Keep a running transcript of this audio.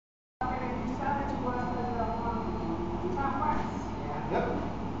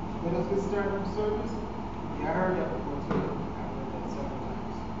get started with service? Yeah, I heard that before too. I heard that several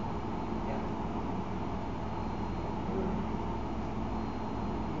times. Yeah.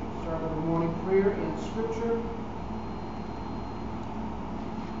 Start with the morning prayer and scripture.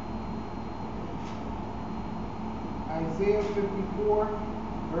 Isaiah 54,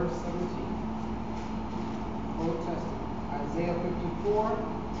 verse 17. Old Testament. Isaiah 54,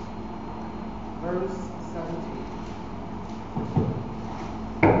 verse 17.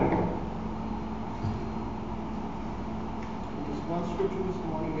 Just one scripture this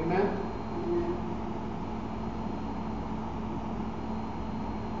morning, amen?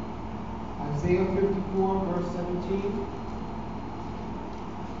 Isaiah 54, verse 17.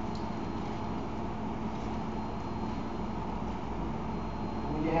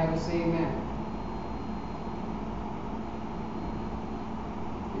 When you have it, say amen.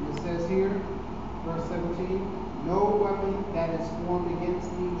 And it says here, verse 17, no weapon that is formed against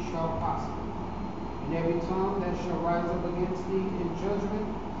thee shall prosper. And every tongue that shall rise up against thee in judgment,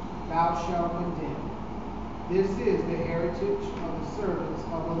 thou shalt condemn. This is the heritage of the servants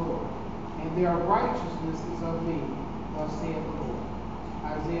of the Lord, and their righteousness is of me, thus saith the Lord.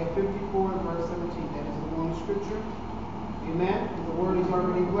 Isaiah 54, verse 17. That is the morning scripture. Amen. And the word is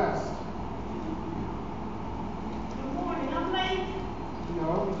already blessed. Good morning. I'm late. No,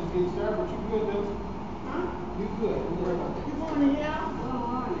 we're just getting started, but you're good, though. Huh? You're good. Don't worry about that. Good morning, y'all. Good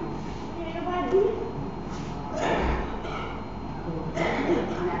morning. Ain't nobody here?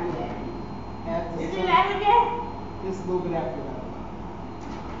 Not yet. Is it 11 yet? Just a little bit after that.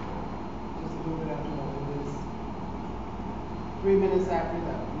 Just a little bit after that. It is 3 minutes after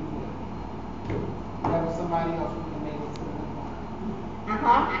that. That was somebody else who would have made it to the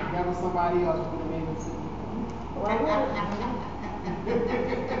corner. That was somebody else who would have made it to the corner. Well,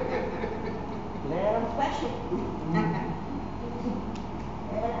 let them fetch it.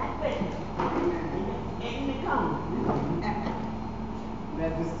 Let them fetch it. And they come. And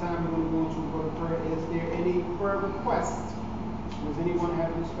at this time, we're going to go into a word of prayer. Is there any prayer request? Does anyone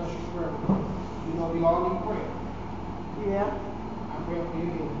have any special prayer request? You know, we all need prayer. Yeah. I'm praying for you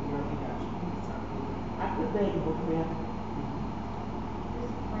here. We already got you. I could beg you for prayer.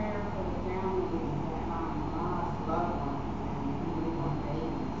 This prayer for the family that lost loved ones and newborn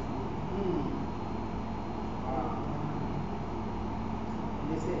babies. Wow. And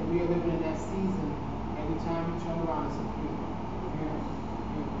they said we are living in that season. Every time you turn around, it's a funeral.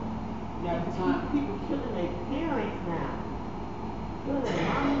 Now, people killing their parents now. Killing their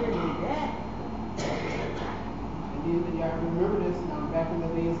mom and their dad. And then y'all remember this now, back in the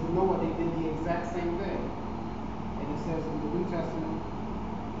days of Noah, they did the exact same thing. And it says in the New Testament,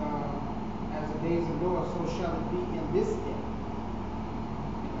 as the days of Noah, so shall it be in this day.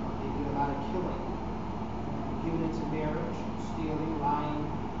 You know, they did a lot of killing, giving into marriage, stealing, lying.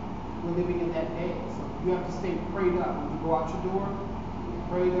 We're living in that day. So you have to stay prayed up. When you go out your door, you're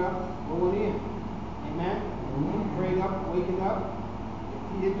prayed up, going in. Amen? Prayed up, waking up.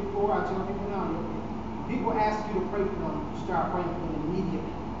 If you hit the floor, I tell people now, people ask you to pray for them, you start praying for them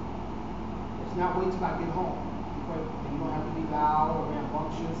immediately. It's not wait till I get home. You pray for them. You don't have to be loud or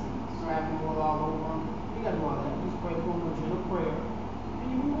rambunctious and slapping the all over them. You got to do all that. Just pray for them with general prayer. And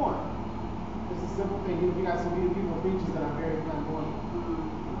you move on. It's a simple thing. You got some people preachers that are very flamboyant.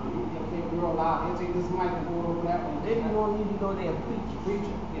 They'll take real loud. They'll take this mic and go over that way. Maybe you don't need to go there and preach.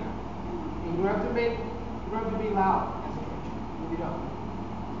 Preacher, yeah. And you don't have to be loud as a preacher. You don't.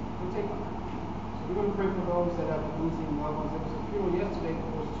 You'll take one. So we're going to pray for those that are losing loved ones. There was a funeral yesterday for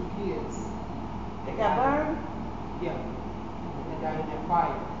those 2 kids. They got burned? Yeah. They died in that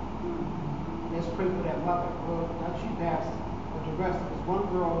fire. Let's pray for that mother. Well, now she passed, but the rest, there's one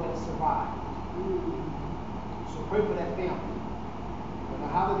girl that survived. So pray for that family. But the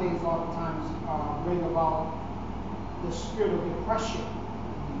holidays oftentimes bring about the spirit of depression.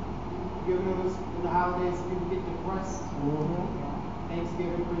 You ever notice in the holidays people get depressed?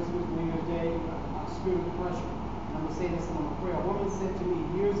 Thanksgiving, Christmas, New Year's Day, spirit of depression. And I'm going to say this and I'm going to pray. A woman said to me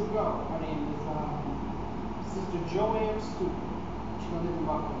years ago, her name is Sister Joanne Stewart. She's going to live in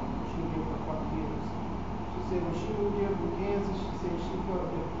Buffalo. She lived here for a couple of years. She said when she moved here from Kansas, she said she felt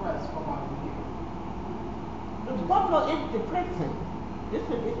depressed for about a year. The Buffalo is depressing.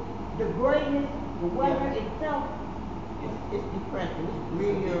 The greatness, the weather itself, it's depressing. It's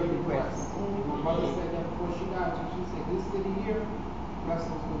real depressing. My mother said that before she died. She said this city here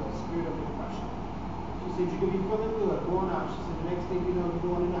wrestles with a spirit of depression. She said you could be feeling good going out. She said the next thing you know, you're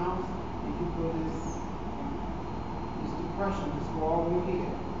going in the house and you feel this depression just go all over your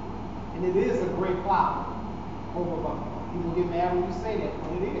head. And it is a great cloud over Buffalo. People get mad when you say that,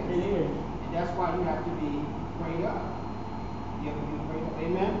 but it is. It is. And that's why you have to be prayed up. You ever been prayed?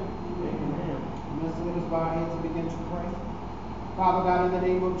 Amen? Amen. Minister, let us bow our heads and begin to pray. Father God, in the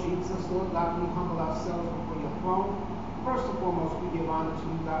name of Jesus, Lord God, we humble ourselves before your throne. First and foremost, we give honor to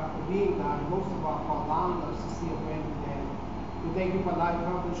you, God, for being God, and most of all, for allowing us to see a brand new day. We thank you for life,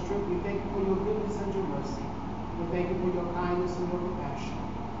 health, and strength. We thank you for your goodness and your mercy. We thank you for your kindness and your compassion.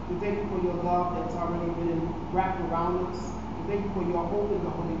 We thank you for your love that's already been wrapped around us. We thank you for your hope in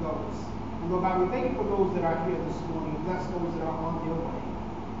the Holy Ghost. And Lord God, we thank you for those that are here this morning. Bless those that are on their way.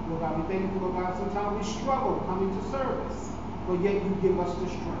 Lord God, we thank you for, Lord God, sometimes we struggle coming to service, but yet you give us the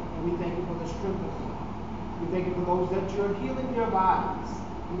strength. And we thank you for the strength of God. We thank you for those that you're healing their bodies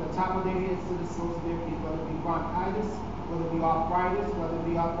from the top of their heads to the soles of their feet, whether it be bronchitis, whether it be arthritis, whether it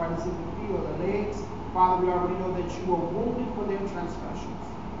be arthritis in the feet or the legs. Father, we already know that you were wounded for their transgressions,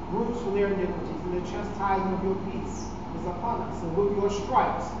 bruised for their iniquities, and the chastisement of your peace is upon us. And with your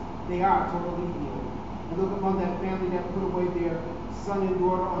stripes, they are totally healed. And look upon that family that put away their son and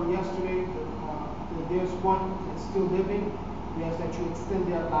daughter on yesterday. There's one that's still living. We ask that you extend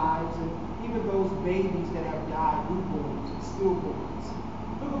their lives, and even those babies that have died, newborns and stillborns.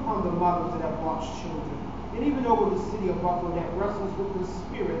 Look upon the mothers that have lost children, and even over the city of Buffalo that wrestles with the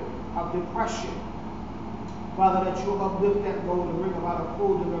spirit of depression. Father, that you'll uplift that load and bring about a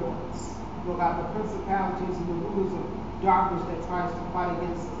full deliverance. Lord God, the principalities and the rulers of darkness that tries to fight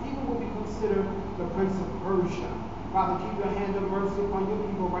against us, even what we consider the prince of Persia. Father, keep your hand of mercy upon your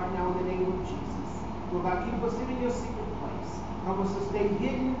people right now in the name of Jesus. Lord God, keep us in your secret place. Help us to stay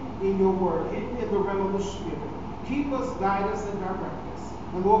hidden in your word, hidden in the realm of the Spirit. Keep us, guide us, and direct us.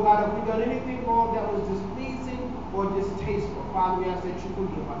 And Lord God, if we've done anything wrong that was displeasing or distasteful, Father, we ask that you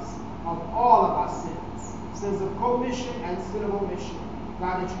forgive us of all of our sins, sins of commission and sin of omission.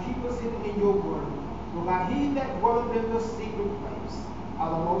 God, that you keep us hidden in your word. Lord God, he that dwelleth in the secret place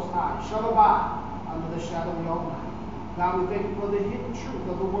of the Most High shall abide under the shadow of the Almighty. God, we thank you for the hidden truth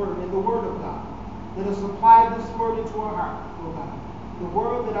of the word and the word of God. Let us apply this word into our heart, Lord God. The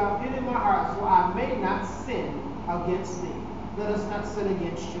word that I've hid in my heart so I may not sin against thee. Let us not sin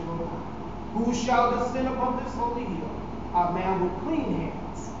against you, Lord God. Who shall descend upon this holy hill? A man with clean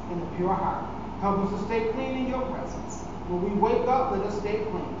hands and a pure heart. Help us to stay clean in your presence. When we wake up, let us stay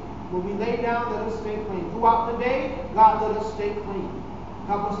clean. When we lay down, let us stay clean. Throughout the day, God, let us stay clean.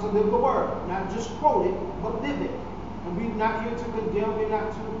 Help us to live the word, not just quote it, but live it. And we're not here to condemn, we're not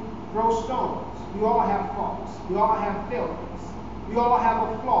to throw stones. We all have faults. We all have failures. We all have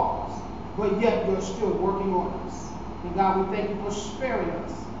a flaws. But yet you're still working on us. And God, we thank you for sparing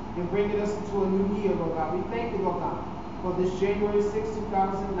us and bringing us into a new year, Lord God. We thank you, Lord God, for this January 6,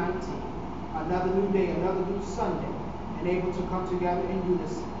 2019. Another new day, another new Sunday, and able to come together in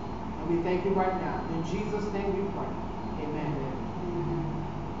unison. And we thank you right now. In Jesus' name we pray.